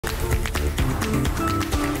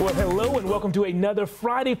Well, hello and welcome to another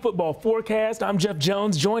Friday football forecast. I'm Jeff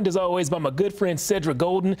Jones, joined as always by my good friend Cedric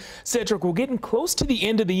Golden. Cedric, we're getting close to the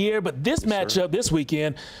end of the year, but this matchup this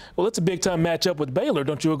weekend, well, it's a big-time matchup with Baylor.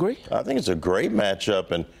 Don't you agree? I think it's a great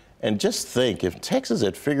matchup, and just think, if Texas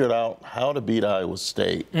had figured out how to beat Iowa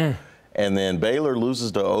State, and then Baylor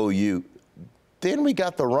loses to OU, then we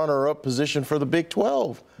got the runner-up position for the Big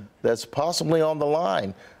 12 that's possibly on the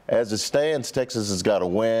line. As it stands, Texas has got to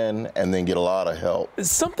win and then get a lot of help.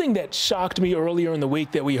 Something that shocked me earlier in the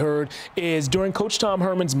week that we heard is during Coach Tom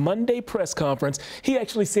Herman's Monday press conference, he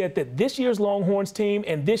actually said that this year's Longhorns team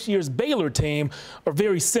and this year's Baylor team are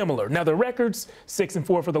very similar. Now, the records,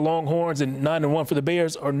 6-4 for the Longhorns and 9-1 for the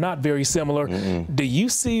Bears, are not very similar. Do you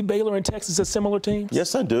see Baylor and Texas as similar teams?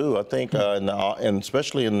 Yes, I do. I think, and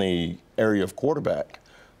especially in the area of quarterback.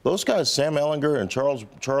 Those guys, Sam Ehlinger and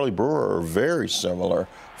Charlie Brewer, are very similar.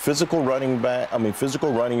 Physical running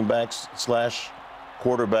backs slash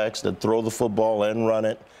quarterbacks that throw the football and run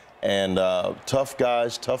it, and tough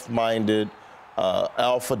guys, tough-minded,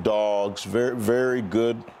 alpha dogs, very, very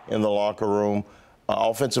good in the locker room.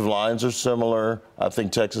 Offensive lines are similar. I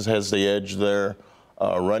think Texas has the edge there.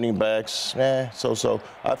 Running backs, so-so.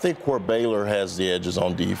 I think where Baylor has the edges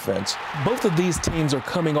on defense. Both of these teams are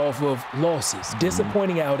coming off of losses,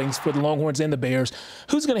 disappointing outings for the Longhorns and the Bears.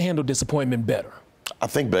 Who's going to handle disappointment better? I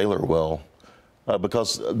think Baylor will,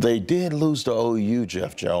 because they did lose to OU,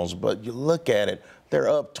 Jeff Jones, but you look at it, they're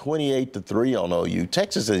up 28-3 on OU.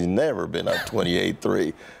 Texas has never been up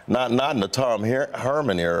 28-3, not in the Tom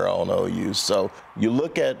Herman era on OU. So you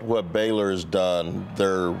look at what Baylor has done,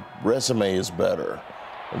 their resume is better.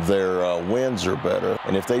 Their wins are better.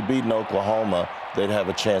 And if they'd beaten Oklahoma, they'd have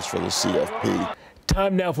a chance for the CFP.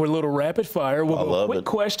 Time now for a little rapid fire. We'll go quick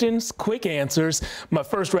questions, quick answers. My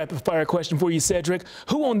first rapid fire question for you, Cedric.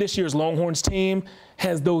 Who on this year's Longhorns team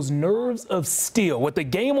has those nerves of steel? With the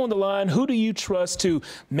game on the line, who do you trust to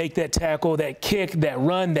make that tackle, that kick, that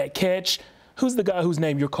run, that catch? Who's the guy whose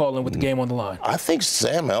name you're calling with the game on the line? I think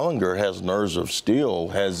Sam Ehlinger has nerves of steel.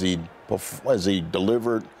 Has he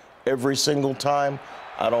delivered every single time?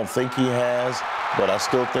 I don't think he has, but I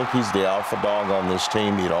still think he's the alpha dog on this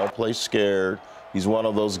team. He don't play scared. He's one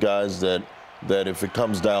of those guys that if it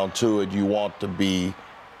comes down to it, you want to be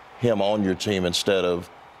him on your team instead of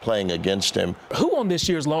playing against him. Who on this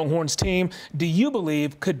year's Longhorns team do you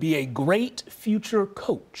believe could be a great future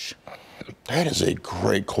coach? That is a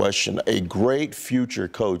great question. A great future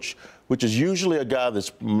coach, which is usually a guy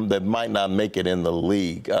that might not make it in the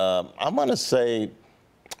league. I'm going to say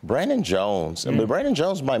Brandon Jones. I mean, Brandon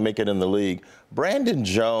Jones might make it in the league. Brandon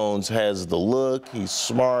Jones has the look. He's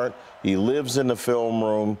smart. He lives in the film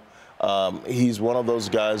room. He's one of those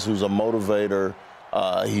guys who's a motivator.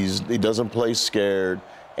 He doesn't play scared,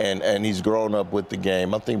 and he's grown up with the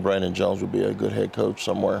game. I think Brandon Jones would be a good head coach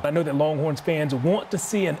somewhere. I know that Longhorns fans want to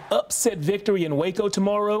see an upset victory in Waco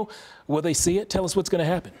tomorrow. Will they see it? Tell us what's going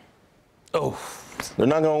to happen. Oh. They're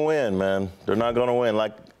not going to win, man. They're not going to win.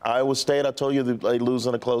 Like Iowa State, I told you they lose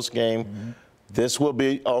in a close game. This will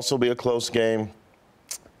also be a close game.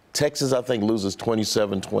 Texas, I think, loses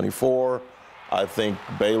 27-24. I think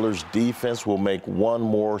Baylor's defense will make one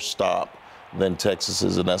more stop than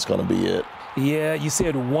Texas's, and that's going to be it. Yeah, you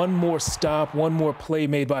said one more stop, one more play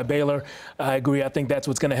made by Baylor. I agree. I think that's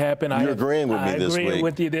what's going to happen. You're agreeing with me this week. I agree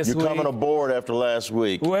with you this week. You're coming aboard after last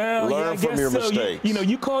week. Well, learn from your mistakes. You know,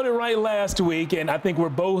 you called it right last week, and I think we're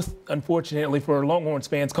both, unfortunately for Longhorns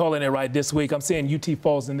fans, calling it right this week. I'm saying UT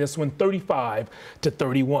falls in this one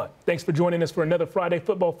 35-31. Thanks for joining us for another Friday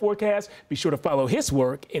football forecast. Be sure to follow his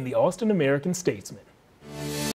work in the Austin American-Statesman.